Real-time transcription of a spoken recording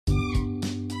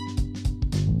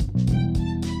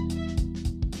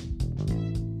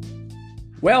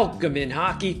Welcome in,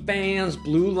 hockey fans,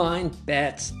 Blue Line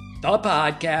Bets, the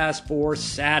podcast for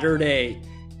Saturday,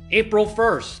 April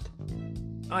 1st.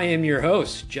 I am your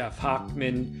host, Jeff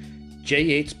Hockman,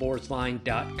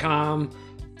 j8sportsline.com.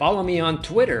 Follow me on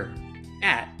Twitter,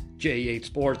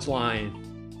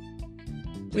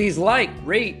 @J8Sportsline. Please like,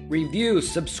 rate, review,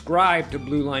 subscribe to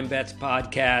Blue Line Bets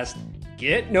podcast.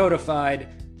 Get notified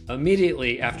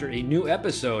immediately after a new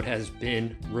episode has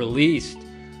been released.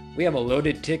 We have a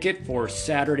loaded ticket for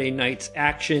Saturday night's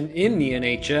action in the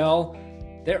NHL.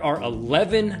 There are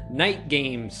 11 night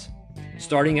games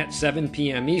starting at 7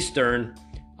 p.m. Eastern.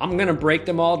 I'm going to break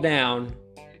them all down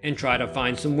and try to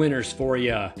find some winners for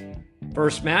you.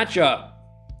 First matchup,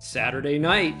 Saturday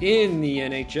night in the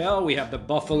NHL, we have the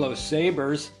Buffalo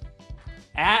Sabres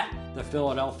at the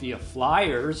Philadelphia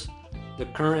Flyers. The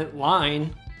current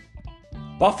line,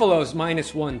 Buffalo's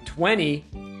minus 120.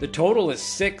 The total is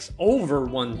 6 over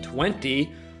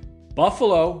 120.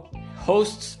 Buffalo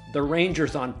hosts the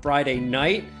Rangers on Friday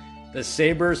night. The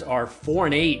Sabres are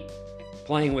 4-8,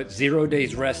 playing with 0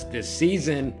 days rest this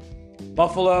season.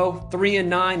 Buffalo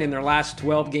 3-9 in their last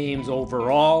 12 games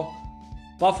overall.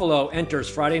 Buffalo enters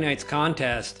Friday night's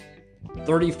contest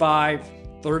 35,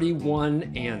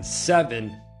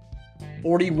 31-7,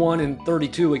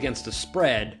 41-32 against the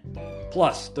spread,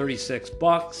 plus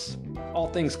 $36. All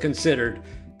things considered,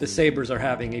 the Sabres are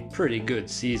having a pretty good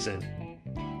season.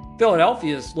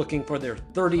 Philadelphia is looking for their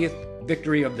 30th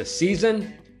victory of the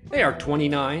season. They are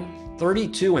 29,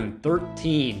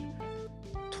 32-13.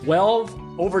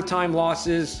 12 overtime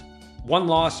losses, 1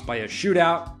 loss by a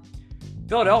shootout.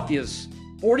 Philadelphia's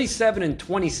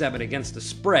 47-27 against the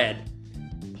spread,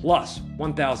 plus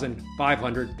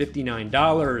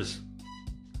 $1,559.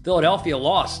 Philadelphia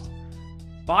lost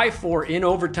 5-4 in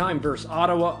overtime versus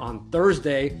Ottawa on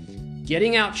Thursday,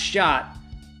 getting outshot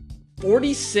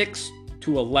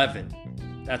 46-11.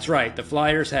 That's right, the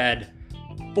Flyers had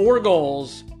 4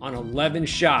 goals on 11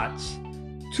 shots.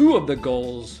 2 of the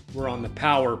goals were on the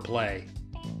power play.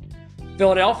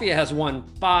 Philadelphia has won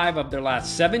 5 of their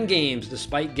last 7 games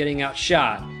despite getting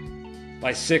outshot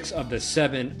by 6 of the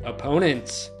 7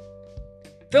 opponents.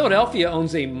 Philadelphia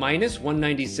owns a minus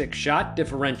 196 shot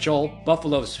differential.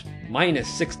 Buffalo's minus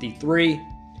 63.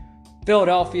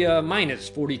 Philadelphia minus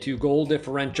 42 goal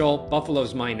differential.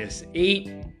 Buffalo's minus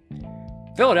 8.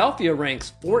 Philadelphia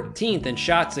ranks 14th in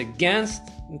shots against.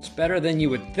 It's better than you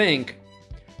would think.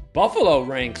 Buffalo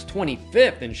ranks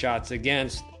 25th in shots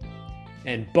against.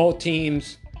 And both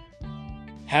teams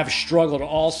have struggled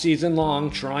all season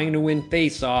long trying to win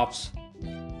faceoffs.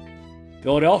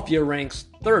 Philadelphia ranks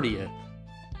 30th.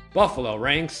 Buffalo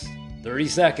ranks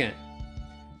 32nd.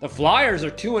 The Flyers are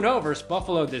 2-0 versus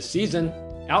Buffalo this season,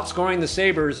 outscoring the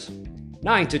Sabres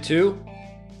 9-2.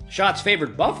 Shots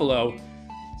favored Buffalo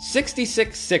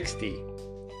 66-60.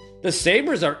 The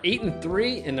Sabres are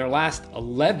 8-3 in their last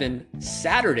 11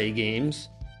 Saturday games.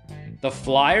 The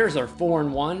Flyers are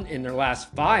 4-1 in their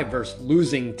last 5 versus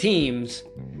losing teams.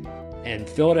 And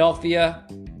Philadelphia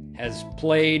has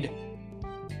played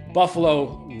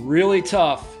Buffalo really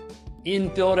tough.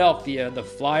 In Philadelphia, the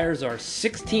Flyers are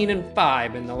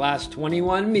 16-5 in the last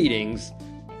 21 meetings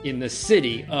in the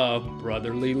city of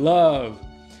brotherly love.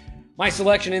 My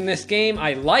selection in this game,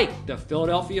 I like the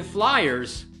Philadelphia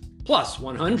Flyers plus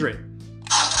 100.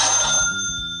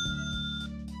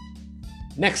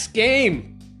 Next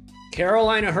game,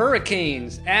 Carolina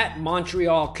Hurricanes at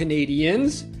Montreal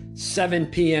Canadiens, 7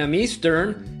 p.m.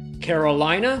 Eastern.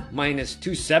 Carolina minus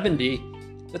 270.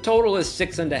 The total is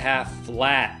 6.5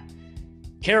 flat.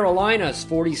 Carolina's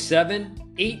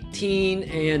 47,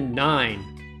 18-9,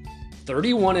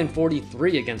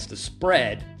 31-43 against the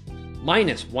spread,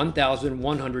 minus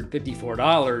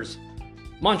 $1,154.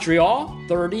 Montreal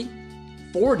 30,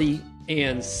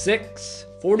 40-6,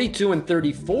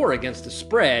 42-34 against the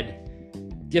spread,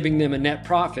 giving them a net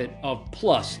profit of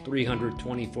plus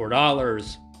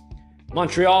 $324.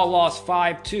 Montreal lost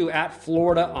 5-2 at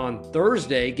Florida on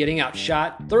Thursday, getting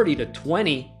outshot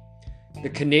 30-20. The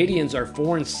Canadiens are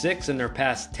 4-6 in their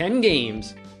past 10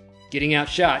 games, getting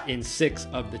outshot in 6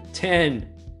 of the 10.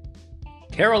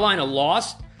 Carolina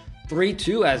lost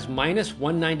 3-2 as minus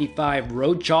 195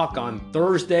 road chalk on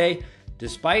Thursday,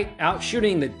 despite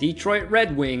outshooting the Detroit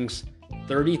Red Wings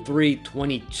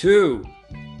 33-22.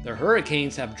 The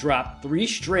Hurricanes have dropped 3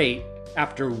 straight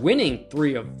after winning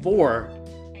 3 of 4.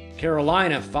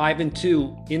 Carolina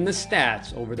 5-2 in the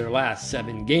stats over their last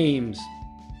 7 games.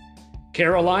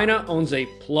 Carolina owns a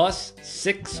plus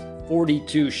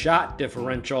 642 shot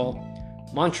differential.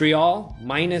 Montreal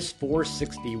minus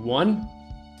 461.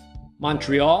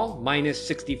 Montreal minus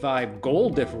 65 goal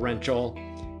differential.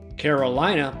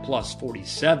 Carolina plus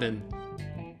 47.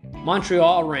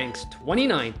 Montreal ranks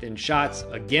 29th in shots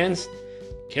against.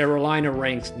 Carolina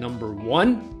ranks number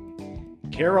 1.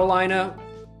 Carolina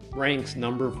ranks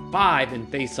number 5 in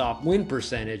face-off win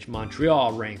percentage.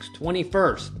 Montreal ranks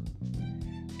 21st.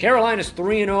 Carolina's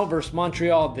 3-0 versus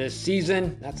Montreal this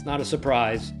season. That's not a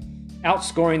surprise.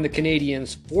 Outscoring the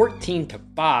Canadiens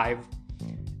 14-5.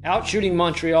 Outshooting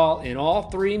Montreal in all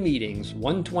 3 meetings,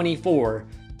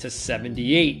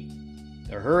 124-78.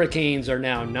 The Hurricanes are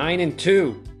now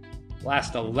 9-2.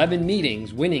 Last 11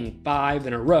 meetings, winning 5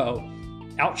 in a row.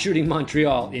 Outshooting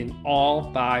Montreal in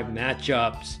all 5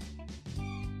 matchups.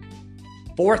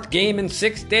 4th game in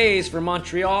 6 days for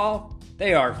Montreal.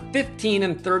 They are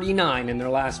 15-39 in their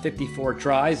last 54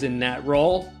 tries in that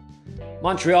role.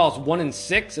 Montreal's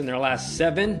 1-6 in their last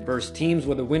 7 versus teams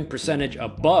with a win percentage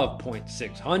above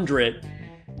 .600.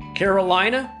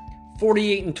 Carolina,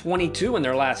 48-22 in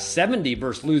their last 70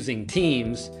 versus losing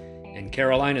teams. And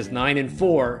Carolina's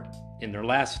 9-4 in their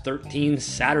last 13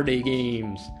 Saturday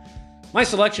games. My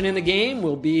selection in the game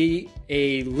will be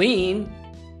a lean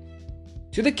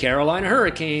to the Carolina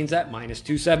Hurricanes at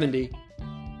 -270.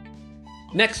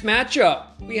 Next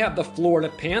matchup, we have the Florida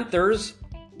Panthers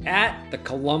at the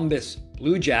Columbus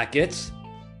Blue Jackets.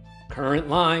 Current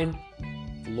line,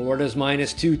 Florida's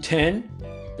 -210.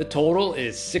 The total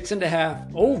is 6.5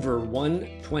 over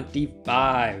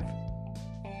 125.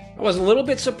 I was a little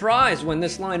bit surprised when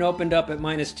this line opened up at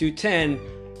 -210.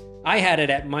 I had it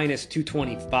at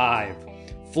 -225.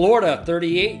 Florida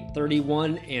 38,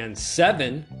 31, and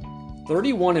 7.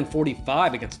 31 and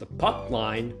 45 against the puck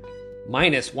line,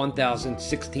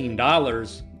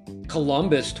 -$1,016.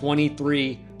 Columbus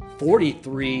 23,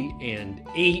 43, and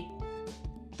 8.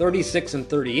 36 and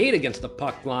 38 against the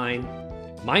puck line,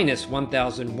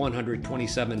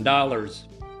 -$1,127.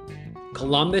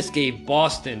 Columbus gave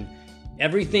Boston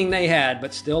everything they had,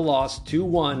 but still lost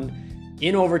 2-1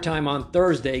 in overtime on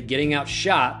Thursday, getting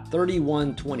outshot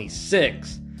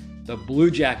 31-26. The Blue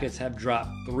Jackets have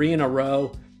dropped 3 in a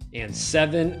row and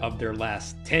 7 of their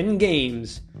last 10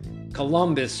 games.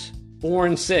 Columbus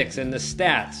 4-6 in the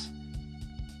stats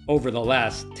over the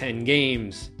last 10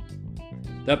 games.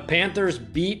 The Panthers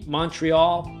beat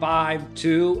Montreal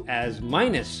 5-2 as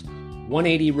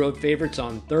 -180 road favorites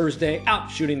on Thursday,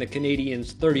 outshooting the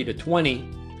Canadiens 30-20.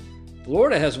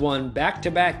 Florida has won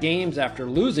back-to-back games after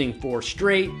losing 4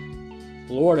 straight.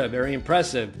 Florida, very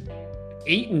impressive,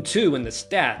 8-2 in the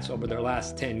stats over their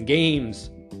last 10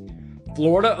 games.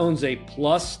 Florida owns a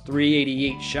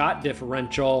 +388 shot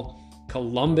differential.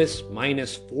 Columbus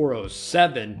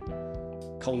 -407.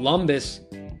 Columbus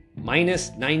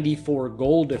 -94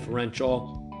 goal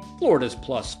differential. Florida's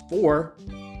 +4.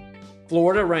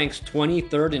 Florida ranks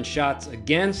 23rd in shots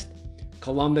against.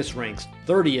 Columbus ranks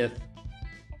 30th.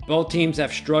 Both teams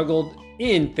have struggled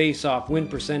in face-off win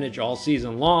percentage all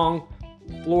season long.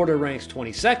 Florida ranks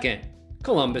 22nd.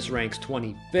 Columbus ranks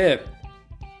 25th.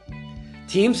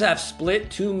 Teams have split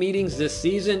 2 meetings this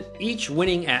season, each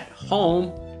winning at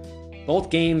home. Both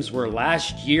games were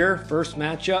last year. First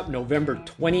matchup, November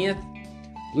 20th.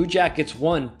 Blue Jackets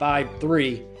won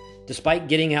 5-3, despite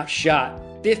getting outshot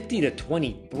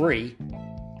 50-23.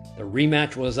 The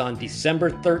rematch was on December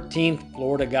 13th.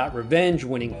 Florida got revenge,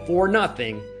 winning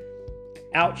 4-0,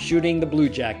 outshooting the Blue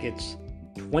Jackets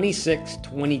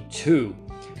 26-22.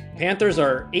 Panthers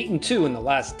are 8-2 in the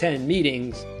last 10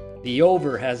 meetings. The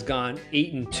over has gone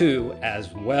 8-2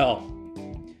 as well.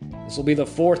 This will be the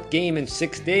 4th game in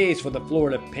 6 days for the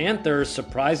Florida Panthers.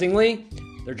 Surprisingly,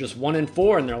 they're just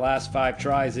 1-4 in their last 5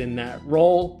 tries in that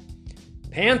role.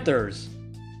 Panthers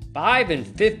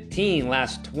 5-15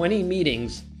 last 20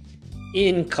 meetings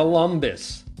in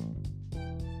Columbus.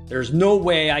 There's no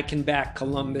way I can back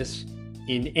Columbus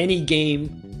in any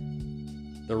game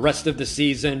the rest of the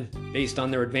season based on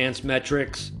their advanced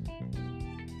metrics.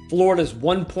 Florida's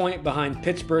 1 point behind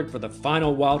Pittsburgh for the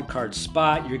final wildcard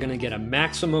spot. You're going to get a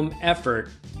maximum effort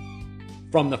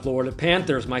from the Florida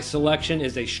Panthers. My selection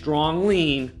is a strong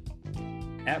lean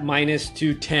at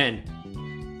 -210.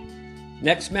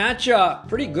 Next matchup,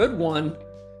 pretty good one.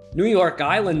 New York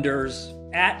Islanders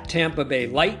at Tampa Bay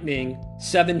Lightning,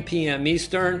 7 p.m.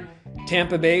 Eastern.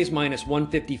 Tampa Bay's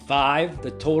 -155.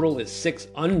 The total is 6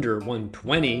 under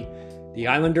 120. The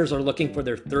Islanders are looking for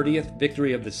their 30th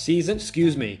victory of the season.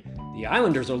 The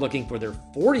Islanders are looking for their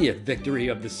 40th victory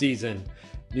of the season.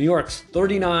 New York's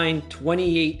 39,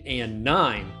 28, and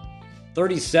 9.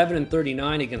 37 and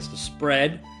 39 against the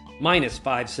spread,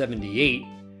 -578.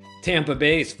 Tampa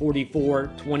Bay's 44,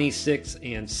 26,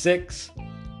 and 6.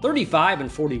 35 and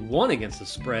 41 against the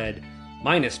spread,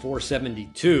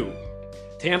 -472.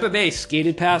 Tampa Bay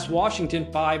skated past Washington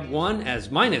 5-1 as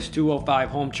 -205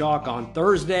 home chalk on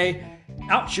Thursday,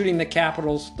 outshooting the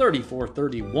Capitals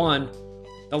 34-31.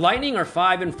 The Lightning are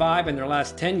 5-5 in their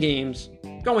last 10 games,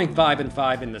 going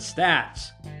 5-5 in the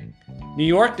stats. New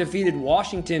York defeated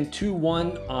Washington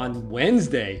 2-1 on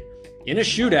Wednesday in a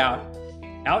shootout,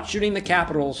 outshooting the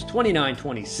Capitals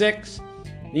 29-26.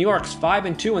 New York's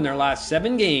 5-2 in their last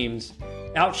 7 games,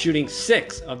 outshooting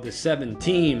 6 of the 7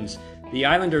 teams. The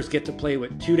Islanders get to play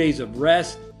with 2 days of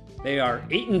rest. They are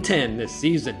 8-10 this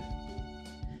season.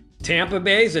 Tampa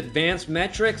Bay's advanced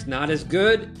metrics not as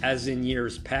good as in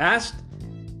years past.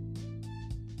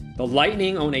 The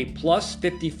Lightning own a plus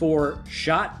 54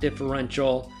 shot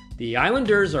differential. The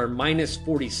Islanders are minus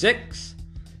 46.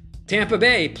 Tampa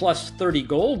Bay plus 30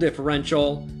 goal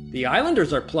differential. The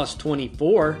Islanders are plus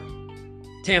 24.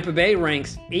 Tampa Bay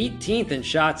ranks 18th in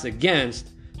shots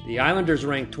against. The Islanders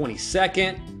rank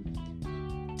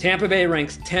 22nd. Tampa Bay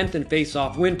ranks 10th in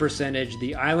face-off win percentage.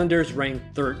 The Islanders rank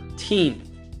 13th.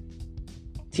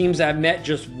 Teams have met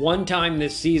just one time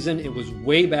this season. It was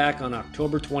way back on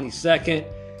October 22nd.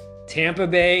 Tampa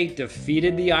Bay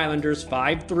defeated the Islanders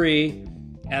 5-3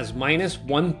 as minus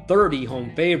 130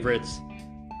 home favorites.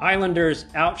 Islanders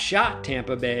outshot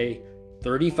Tampa Bay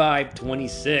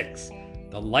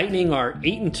 35-26. The Lightning are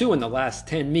 8-2 in the last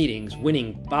 10 meetings,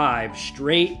 winning 5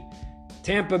 straight.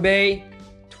 Tampa Bay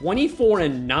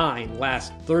 24-9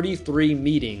 last 33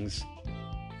 meetings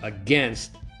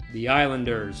against the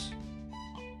Islanders.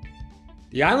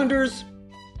 The Islanders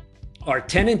are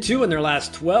 10-2 in their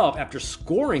last 12 after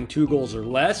scoring 2 goals or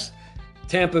less.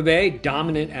 Tampa Bay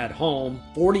dominant at home,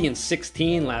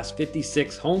 40-16 last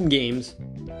 56 home games.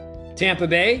 Tampa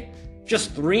Bay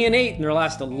just 3-8 in their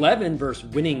last 11 versus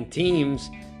winning teams.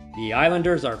 The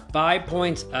Islanders are 5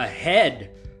 points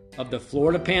ahead of the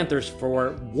Florida Panthers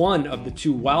for one of the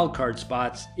 2 wildcard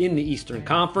spots in the Eastern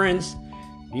Conference.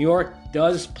 New York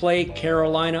does play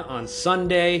Carolina on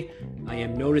Sunday. I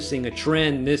am noticing a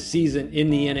trend this season in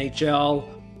the NHL.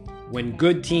 When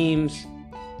good teams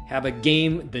have a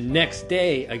game the next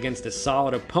day against a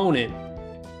solid opponent,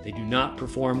 they do not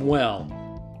perform well.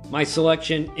 My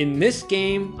selection in this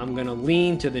game, I'm going to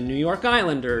lean to the New York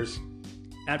Islanders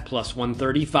at plus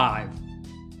 135.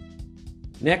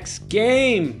 Next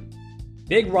game,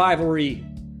 big rivalry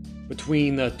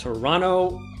between the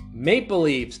Toronto Maple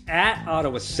Leafs at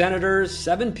Ottawa Senators,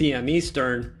 7 p.m.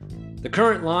 Eastern. The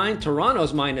current line,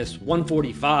 Toronto's minus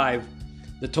 145.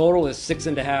 The total is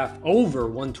 6.5 over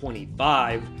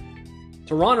 125.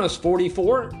 Toronto's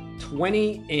 44,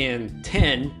 20, and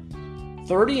 10.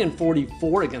 30 and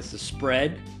 44 against the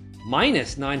spread,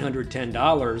 minus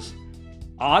 $910.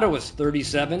 Ottawa's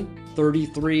 37,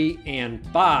 33, and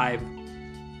 5.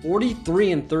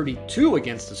 43 and 32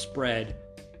 against the spread,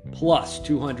 plus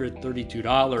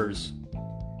 $232.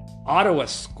 Ottawa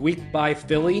squeaked by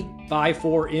Philly,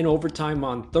 5-4 in overtime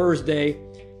on Thursday,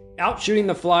 outshooting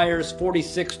the Flyers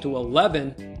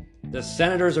 46-11. The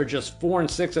Senators are just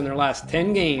 4-6 in their last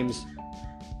 10 games,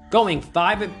 going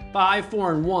 5-5,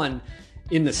 4-1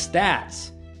 in the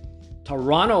stats.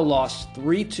 Toronto lost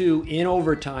 3-2 in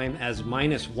overtime as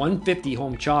minus 150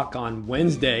 home chalk on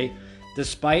Wednesday,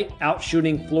 despite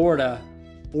outshooting Florida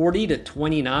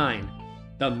 40-29.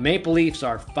 The Maple Leafs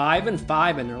are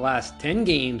 5-5 in their last 10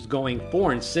 games, going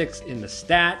 4-6 in the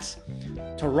stats.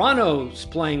 Toronto's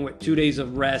playing with 2 days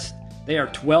of rest. They are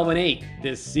 12-8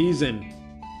 this season.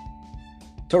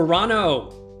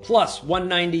 Toronto plus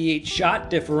 198 shot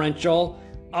differential.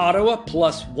 Ottawa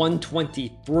plus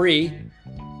 123.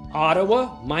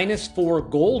 Ottawa minus 4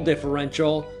 goal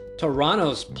differential.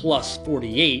 Toronto's plus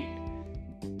 48.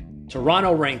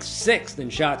 Toronto ranks 6th in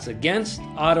shots against.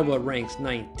 Ottawa ranks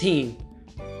 19th.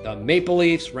 The Maple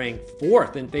Leafs rank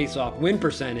 4th in face-off win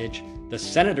percentage. The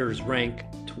Senators rank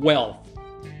 12th.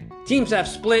 Teams have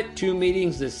split 2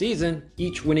 meetings this season,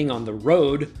 each winning on the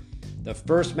road. The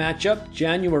first matchup,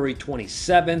 January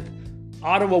 27th,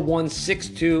 Ottawa won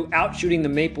 6-2, outshooting the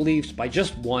Maple Leafs by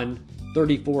just 1,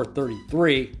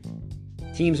 34-33.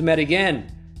 Teams met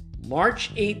again.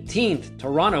 March 18th,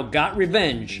 Toronto got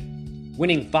revenge,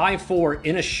 winning 5-4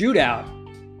 in a shootout.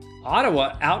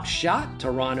 Ottawa outshot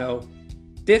Toronto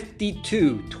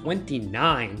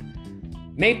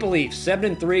 52-29. Maple Leafs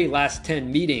 7-3 last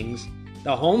 10 meetings.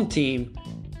 The home team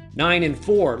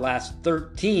 9-4 last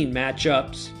 13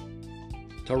 matchups.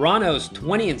 Toronto's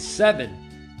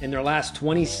 20-7 in their last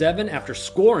 27 after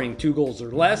scoring 2 goals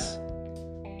or less.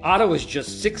 Ottawa's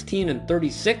just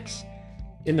 16-36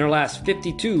 in their last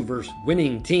 52 versus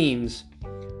winning teams.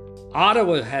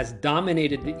 Ottawa has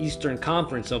dominated the Eastern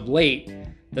Conference of late.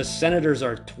 The Senators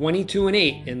are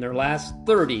 22-8 in their last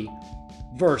 30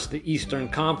 versus the Eastern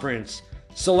Conference.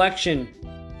 Selection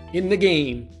in the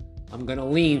game, I'm going to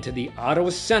lean to the Ottawa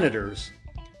Senators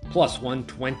plus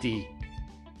 120.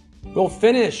 We'll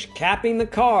finish capping the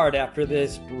card after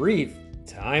this brief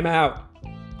timeout.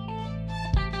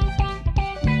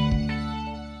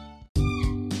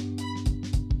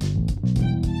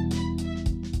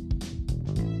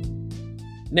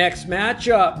 Next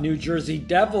matchup, New Jersey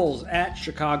Devils at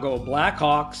Chicago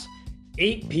Blackhawks,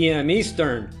 8 p.m.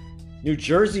 Eastern. New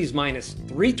Jersey's minus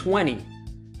 320.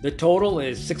 The total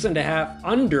is 6.5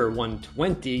 under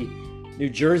 120. New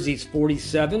Jersey's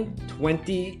 47,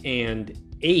 20, and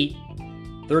 8.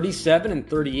 37 and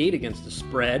 38 against the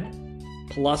spread,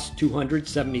 plus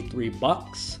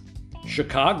 $273.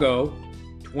 Chicago,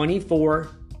 24,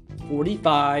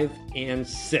 45, and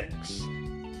 6.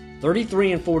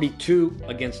 33 and 42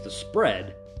 against the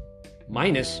spread,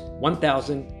 minus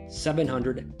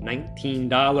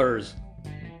 $1,719.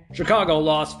 Chicago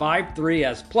lost 5-3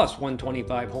 as plus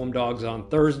 125 home dogs on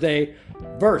Thursday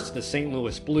versus the St.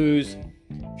 Louis Blues.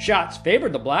 Shots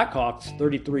favored the Blackhawks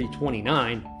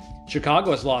 33-29. Chicago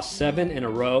has lost 7 in a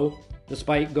row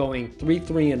despite going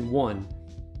 3-3-1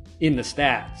 in the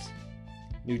stats.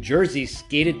 New Jersey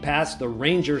skated past the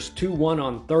Rangers 2-1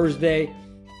 on Thursday,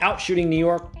 outshooting New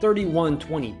York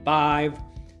 31-25.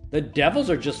 The Devils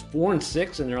are just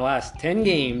 4-6 in their last 10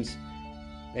 games.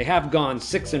 They have gone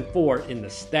 6-4 in the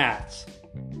stats.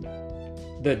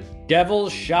 The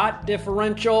Devils shot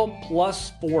differential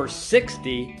plus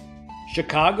 460.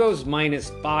 Chicago's minus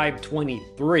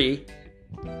 523.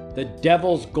 The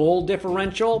Devils goal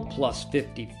differential plus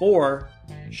 54.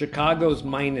 Chicago's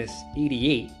minus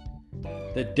 88.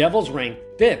 The Devils rank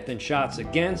 5th in shots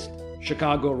against.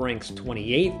 Chicago ranks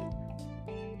 28th.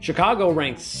 Chicago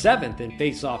ranks 7th in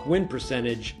face-off win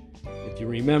percentage. If you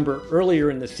remember earlier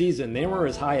in the season, they were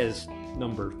as high as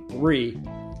number 3.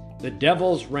 The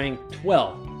Devils rank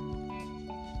 12th.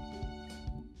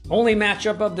 Only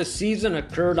matchup of the season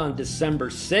occurred on December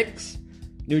 6th.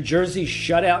 New Jersey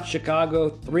shut out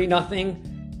Chicago 3-0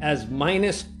 as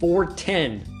minus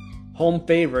 410 home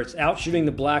favorites, outshooting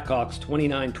the Blackhawks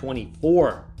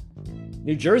 29-24.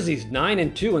 New Jersey's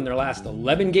 9-2 in their last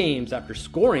 11 games after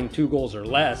scoring 2 goals or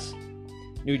less.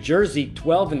 New Jersey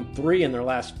 12-3 in their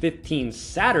last 15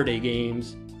 Saturday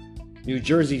games. New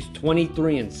Jersey's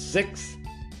 23-6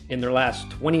 in their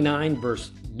last 29 versus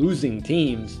losing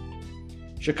teams.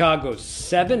 Chicago's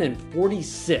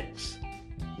 7-46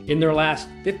 in their last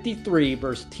 53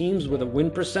 versus teams with a win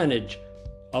percentage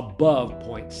above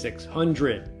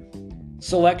 .600.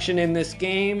 Selection in this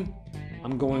game,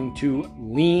 I'm going to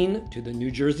lean to the New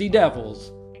Jersey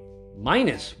Devils,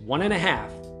 minus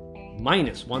 1.5,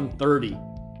 minus 130.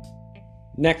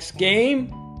 Next game,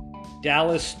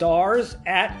 Dallas Stars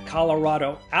at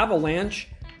Colorado Avalanche,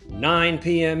 9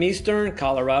 p.m. Eastern.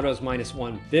 Colorado's minus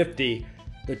 150.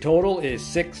 The total is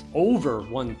 6 over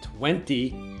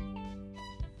 120.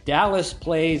 Dallas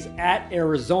plays at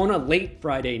Arizona late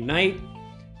Friday night.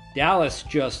 Dallas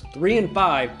just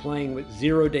 3-5, playing with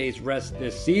 0 days rest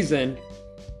this season.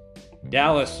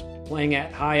 Dallas playing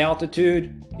at high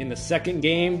altitude in the second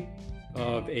game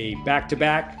of a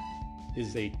back-to-back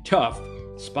is a tough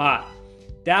spot.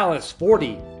 Dallas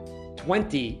 40,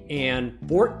 20, and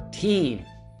 14.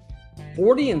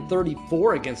 40 and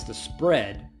 34 against the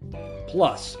spread,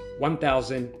 plus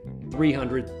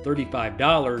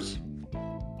 $1,335.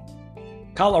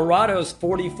 Colorado's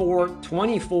 44,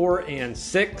 24, and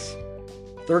 6.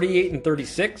 38 and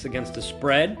 36 against the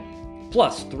spread,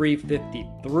 plus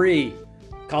 $353.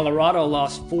 Colorado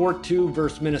lost 4-2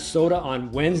 versus Minnesota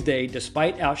on Wednesday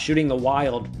despite outshooting the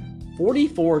Wild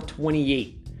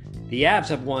 44-28. The Avs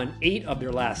have won 8 of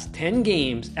their last 10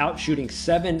 games, outshooting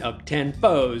 7 of 10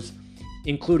 foes,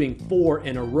 including 4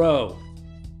 in a row.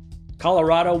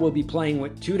 Colorado will be playing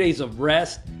with 2 days of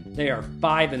rest. They are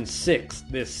 5-6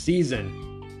 this season.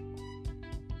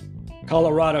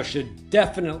 Colorado should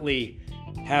definitely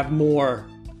have more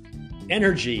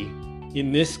energy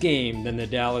in this game than the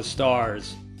Dallas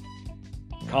Stars.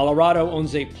 Colorado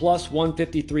owns a plus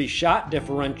 153 shot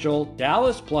differential.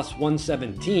 Dallas plus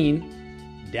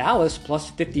 117. Dallas plus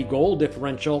 50 goal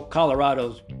differential.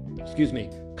 Colorado's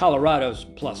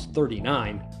plus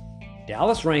 39.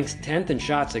 Dallas ranks 10th in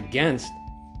shots against.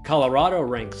 Colorado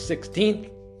ranks 16th.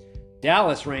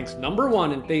 Dallas ranks number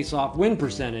 1 in face-off win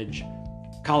percentage.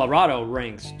 Colorado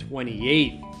ranks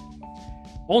 28th.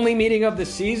 Only meeting of the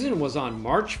season was on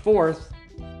March 4th.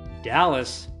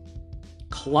 Dallas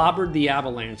clobbered the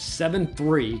Avalanche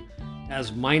 7-3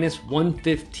 as minus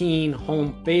 115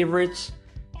 home favorites.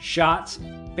 Shots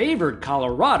favored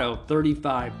Colorado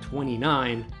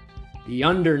 35-29. The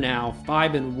under now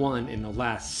 5-1 in the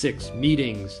last 6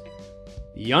 meetings.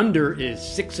 The under is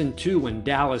 6-2 when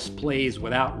Dallas plays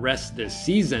without rest this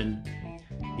season.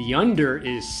 The under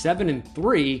is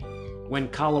 7-3 when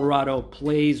Colorado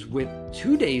plays with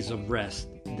 2 days of rest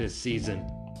this season.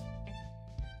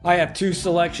 I have 2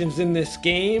 selections in this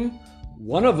game.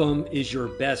 One of them is your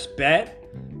best bet.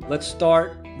 Let's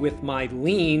start with my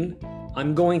lean.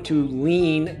 I'm going to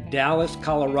lean Dallas,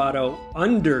 Colorado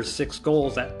under 6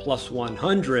 goals at plus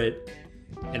 100.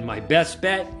 And my best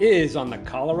bet is on the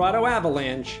Colorado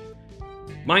Avalanche,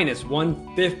 minus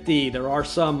 150. There are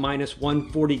some minus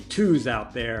 142s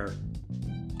out there.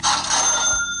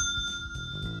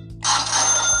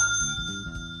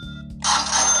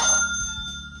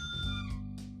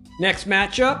 Next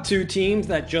matchup, 2 teams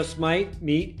that just might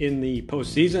meet in the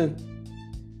postseason.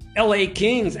 LA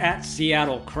Kings at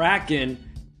Seattle Kraken,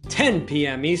 10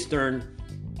 p.m. Eastern.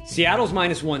 Seattle's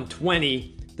minus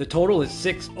 120. The total is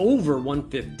 6 over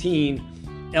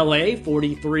 115. LA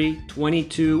 43,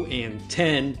 22, and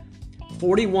 10.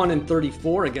 41 and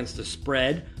 34 against the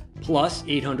spread, plus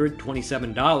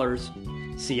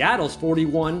 $827. Seattle's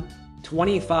 41,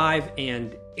 25,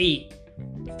 and 8.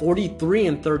 43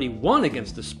 and 31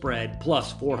 against the spread,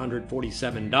 plus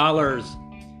 $447.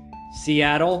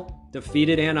 Seattle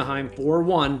defeated Anaheim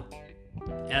 4-1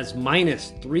 as minus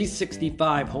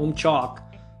 365 home chalk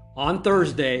on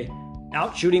Thursday,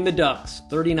 outshooting the Ducks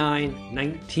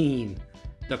 39-19.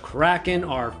 The Kraken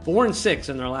are 4-6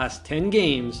 in their last 10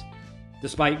 games,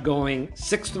 despite going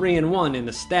 6-3-1 in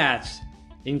the stats,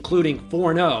 including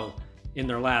 4-0 in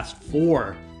their last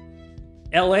 4.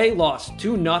 LA lost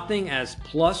 2-0 as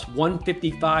plus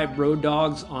 155 road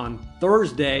dogs on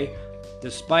Thursday,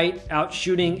 despite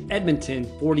outshooting Edmonton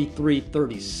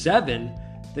 43-37.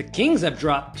 The Kings have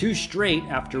dropped 2 straight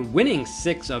after winning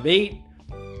 6 of 8.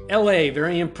 LA,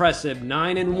 very impressive,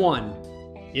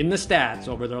 9-1 in the stats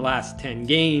over their last 10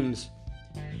 games.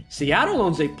 Seattle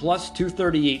owns a plus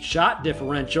 238 shot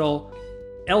differential.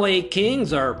 LA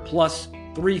Kings are plus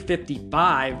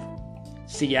 355.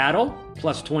 Seattle,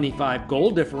 plus 25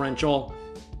 goal differential.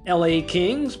 LA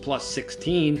Kings, plus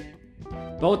 16.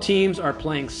 Both teams are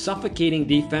playing suffocating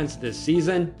defense this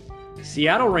season.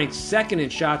 Seattle ranks 2nd in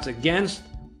shots against.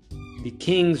 The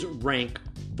Kings rank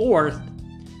 4th.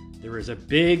 There is a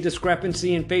big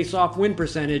discrepancy in face-off win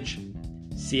percentage.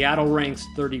 Seattle ranks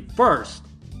 31st.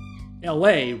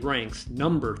 LA ranks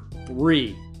number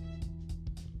 3.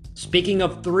 Speaking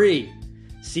of 3,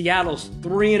 Seattle's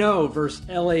 3-0 versus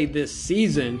LA this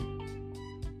season.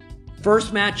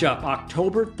 First matchup,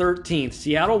 October 13th.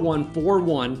 Seattle won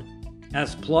 4-1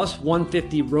 as plus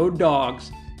 150 road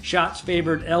dogs. Shots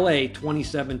favored LA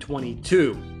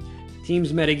 27-22.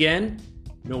 Teams met again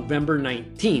November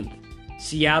 19th.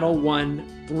 Seattle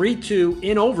won 3-2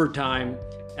 in overtime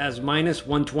as minus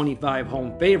 125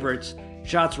 home favorites.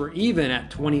 Shots were even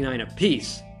at 29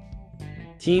 apiece.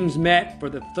 Teams met for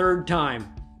the 3rd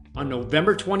time on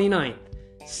November 29th.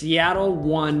 Seattle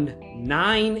won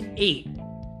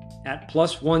 9-8 at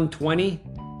plus 120.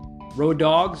 Road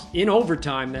dogs in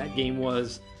overtime that game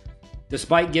was,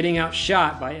 despite getting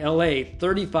outshot by LA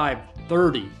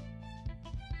 35-30.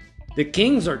 The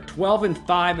Kings are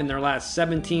 12-5 in their last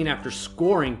 17 after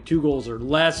scoring 2 goals or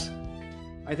less.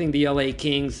 I think the LA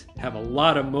Kings have a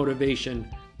lot of motivation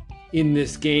in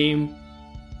this game.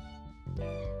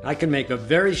 I can make a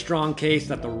very strong case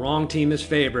that the wrong team is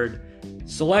favored.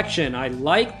 Selection, I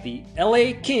like the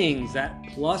LA Kings at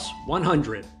plus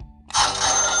 100.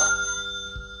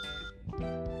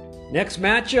 Next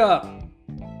matchup,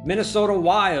 Minnesota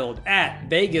Wild at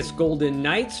Vegas Golden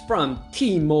Knights from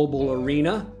T-Mobile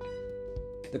Arena.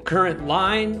 The current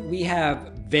line, we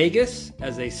have Vegas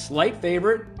as a slight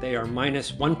favorite. They are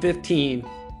minus 115.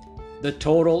 The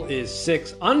total is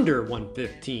 6 under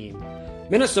 115.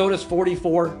 Minnesota's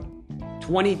 44,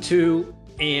 22,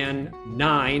 and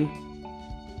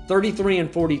 9. 33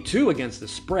 and 42 against the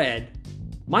spread,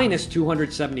 minus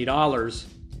 $270.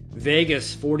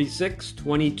 Vegas 46,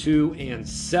 22, and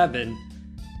 7.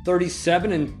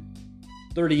 37 and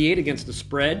 38 against the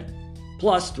spread,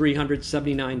 plus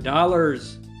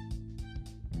 $379.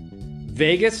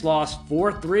 Vegas lost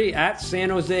 4-3 at San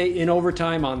Jose in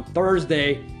overtime on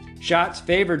Thursday. Shots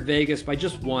favored Vegas by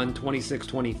just 1,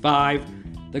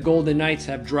 26-25. The Golden Knights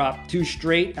have dropped 2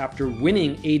 straight after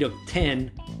winning 8 of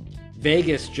 10.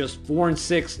 Vegas just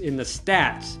 4-6 in the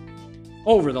stats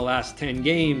over the last 10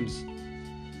 games.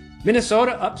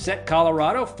 Minnesota upset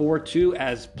Colorado 4-2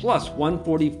 as plus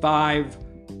 145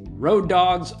 road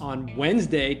dogs on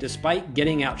Wednesday despite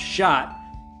getting outshot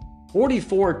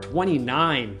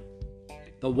 44-29.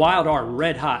 The Wild are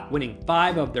red hot, winning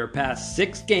 5 of their past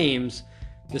 6 games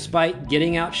despite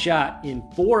getting outshot in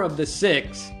 4 of the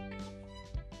 6.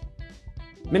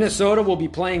 Minnesota will be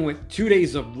playing with 2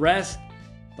 days of rest.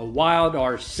 The Wild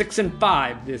are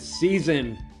 6-5 this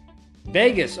season.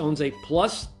 Vegas owns a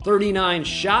plus 39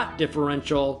 shot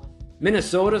differential.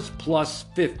 Minnesota's plus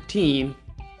 15.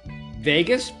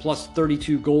 Vegas plus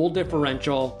 32 goal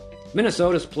differential.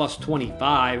 Minnesota's plus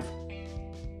 25.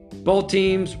 Both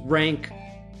teams rank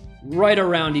right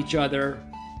around each other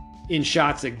in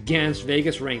shots against.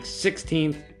 Vegas ranks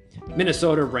 16th.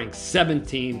 Minnesota ranks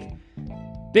 17th.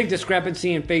 Big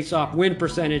discrepancy in face-off win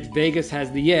percentage. Vegas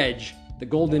has the edge. The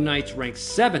Golden Knights rank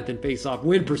 7th in face-off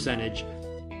win percentage.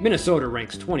 Minnesota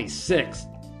ranks 26th.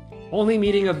 Only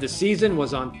meeting of the season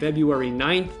was on February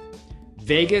 9th.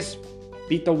 Vegas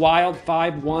beat the Wild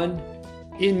 5-1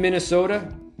 in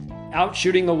Minnesota,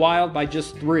 outshooting the Wild by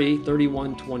just 3,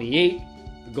 31-28.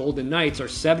 The Golden Knights are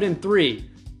 7-3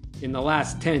 in the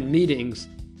last 10 meetings,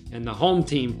 and the home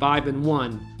team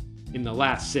 5-1 in the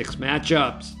last 6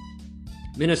 matchups.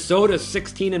 Minnesota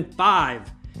 16-5,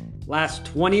 last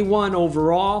 21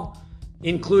 overall,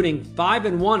 including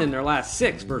 5-1 in their last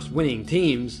 6 versus winning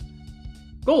teams.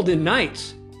 Golden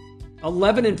Knights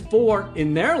 11-4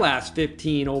 in their last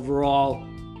 15 overall,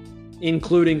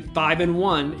 including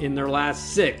 5-1 in their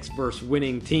last 6 versus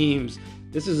winning teams.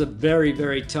 This is a very,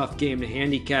 very tough game to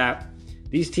handicap.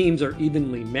 These teams are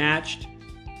evenly matched.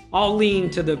 I'll lean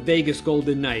to the Vegas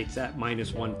Golden Knights at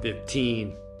minus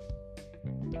 115.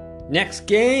 Next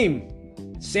game,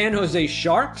 San Jose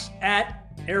Sharks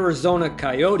at Arizona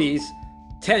Coyotes,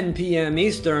 10 p.m.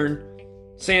 Eastern.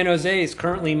 San Jose is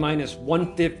currently minus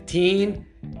 115.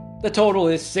 The total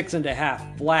is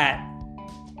 6.5 flat.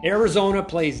 Arizona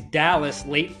plays Dallas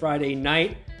late Friday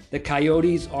night. The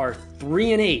Coyotes are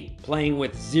 3-8, playing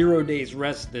with 0 days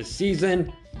rest this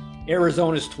season.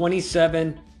 Arizona's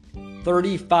 27,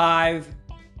 35,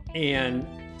 and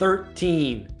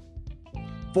 13.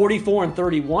 44 and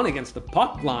 31 against the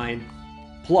puck line,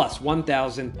 plus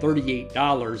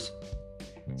 $1,038.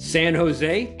 San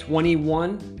Jose,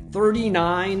 21,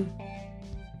 39,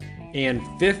 and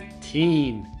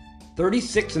 15.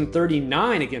 36 and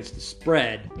 39 against the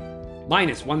spread,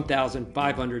 minus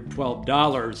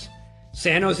 $1,512.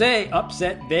 San Jose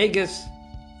upset Vegas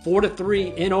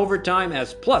 4-3 in overtime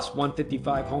as plus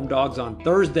 155 home dogs on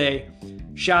Thursday.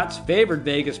 Shots favored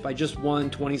Vegas by just 1,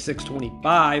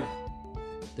 26-25.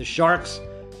 The Sharks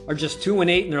are just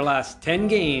 2-8 in their last 10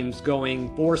 games, going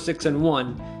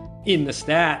 4-6-1 in the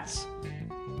stats.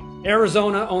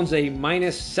 Arizona owns a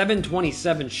minus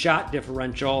 727 shot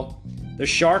differential. The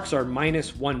Sharks are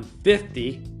minus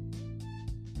 150.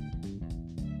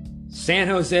 San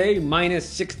Jose minus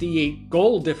 68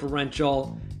 goal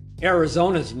differential.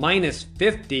 Arizona's minus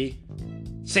 50.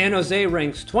 San Jose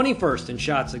ranks 21st in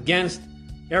shots against.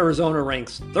 Arizona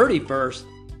ranks 31st.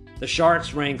 The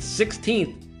Sharks rank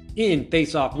 16th in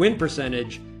face-off win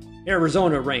percentage.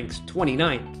 Arizona ranks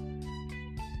 29th.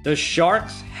 The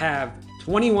Sharks have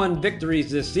 21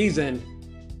 victories this season.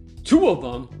 2 of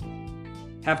them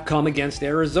have come against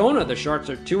Arizona. The Sharks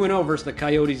are 2-0 versus the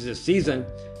Coyotes this season,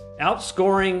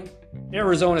 outscoring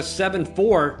Arizona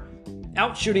 7-4,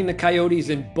 outshooting the Coyotes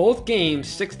in both games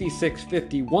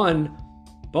 66-51.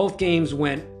 Both games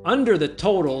went under the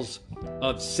totals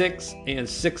of 6 and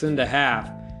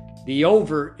 6.5. The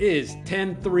over is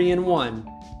 10-3-1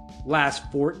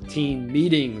 last 14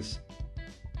 meetings.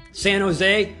 San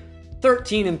Jose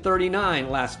 13 and 39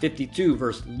 last 52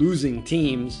 versus losing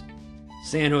teams.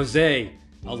 San Jose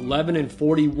 11 and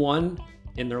 41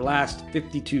 in their last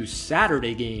 52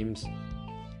 Saturday games.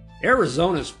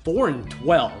 Arizona's 4 and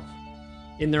 12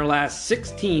 in their last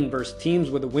 16 versus teams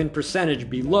with a win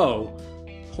percentage below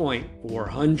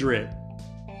 .400.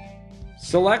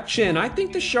 Selection. I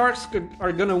think the Sharks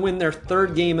are going to win their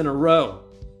 3rd game in a row.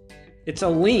 It's a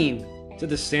lean to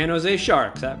the San Jose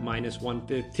Sharks at minus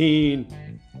 115.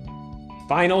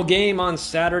 Final game on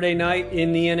Saturday night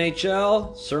in the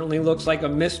NHL. Certainly looks like a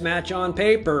mismatch on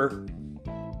paper.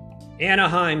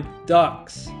 Anaheim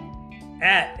Ducks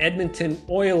at Edmonton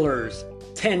Oilers,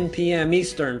 10 p.m.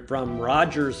 Eastern from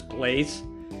Rogers Place.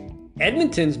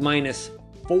 Edmonton's minus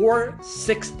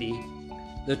 460.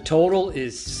 The total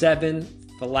is 7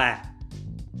 flat.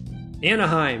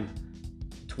 Anaheim,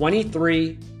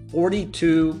 23,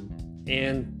 42,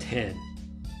 and 10.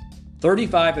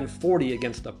 35 and 40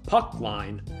 against the puck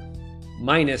line,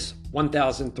 minus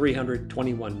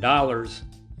 $1,321.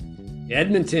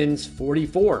 Edmonton's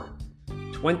 44,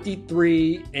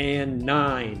 23 and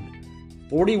 9.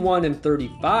 41 and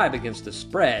 35 against the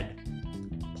spread,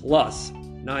 plus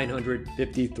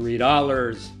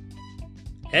 $953.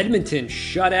 Edmonton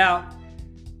shut out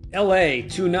LA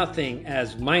 2-0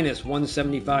 as minus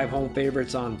 175 home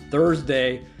favorites on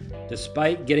Thursday,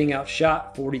 despite getting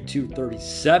outshot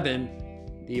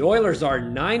 42-37. The Oilers are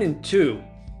 9-2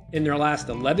 in their last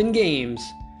 11 games,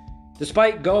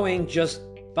 despite going just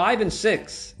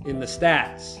 5-6 in the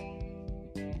stats.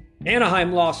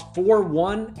 Anaheim lost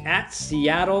 4-1 at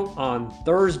Seattle on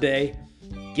Thursday,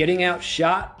 getting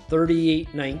outshot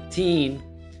 38-19.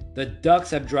 The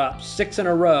Ducks have dropped 6 in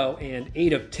a row and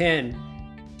 8 of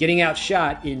 10, getting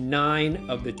outshot in 9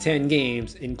 of the 10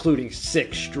 games, including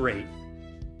 6 straight.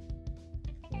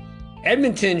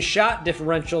 Edmonton's shot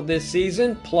differential this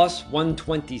season, plus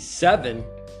 127.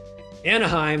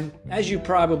 Anaheim, as you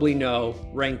probably know,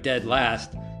 ranked dead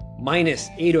last, minus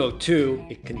 802.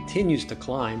 It continues to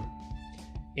climb.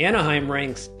 Anaheim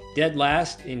ranks dead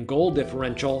last in goal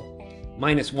differential,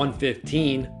 minus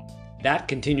 115. That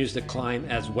continues to climb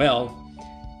as well.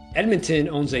 Edmonton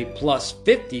owns a plus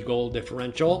 50 goal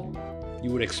differential.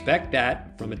 You would expect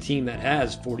that from a team that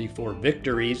has 44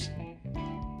 victories.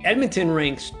 Edmonton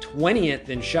ranks 20th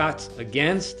in shots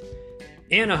against.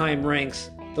 Anaheim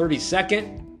ranks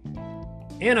 32nd.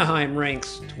 Anaheim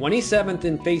ranks 27th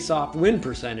in face-off win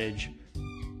percentage.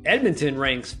 Edmonton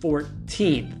ranks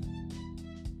 14th.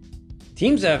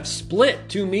 Teams have split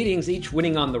 2 meetings, each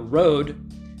winning on the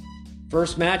road.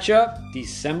 First matchup,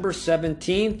 December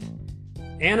 17th.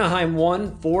 Anaheim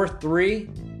won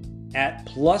 4-3 at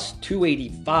plus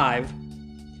 285.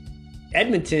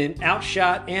 Edmonton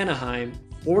outshot Anaheim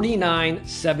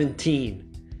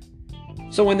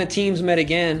 49-17. So when the teams met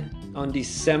again on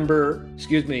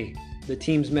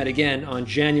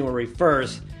January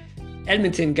 1st,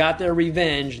 Edmonton got their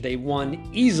revenge. They won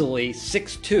easily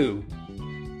 6-2,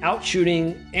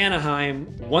 outshooting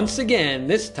Anaheim once again,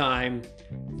 this time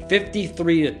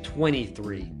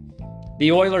 53-23.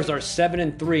 The Oilers are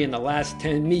 7-3 in the last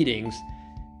 10 meetings.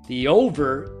 The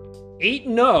over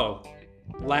 8-0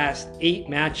 last 8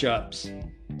 matchups.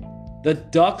 The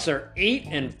Ducks are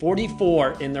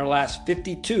 8-44 in their last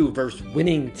 52 versus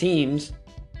winning teams.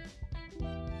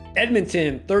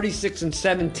 Edmonton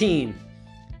 36-17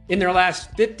 in their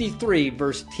last 53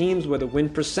 versus teams with a win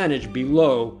percentage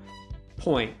below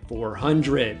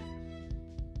 .400.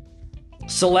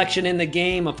 Selection in the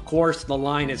game, of course, the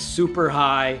line is super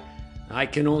high. I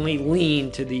can only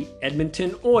lean to the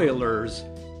Edmonton Oilers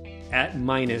at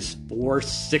minus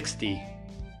 460.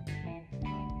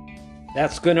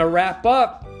 That's going to wrap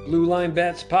up Blue Line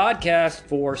Bets podcast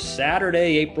for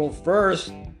Saturday, April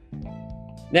 1st.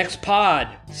 Next pod,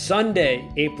 Sunday,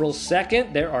 April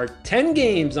 2nd. There are 10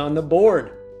 games on the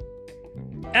board.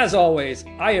 As always,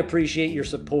 I appreciate your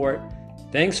support.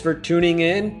 Thanks for tuning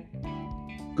in.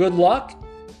 Good luck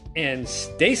and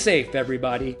stay safe,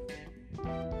 everybody.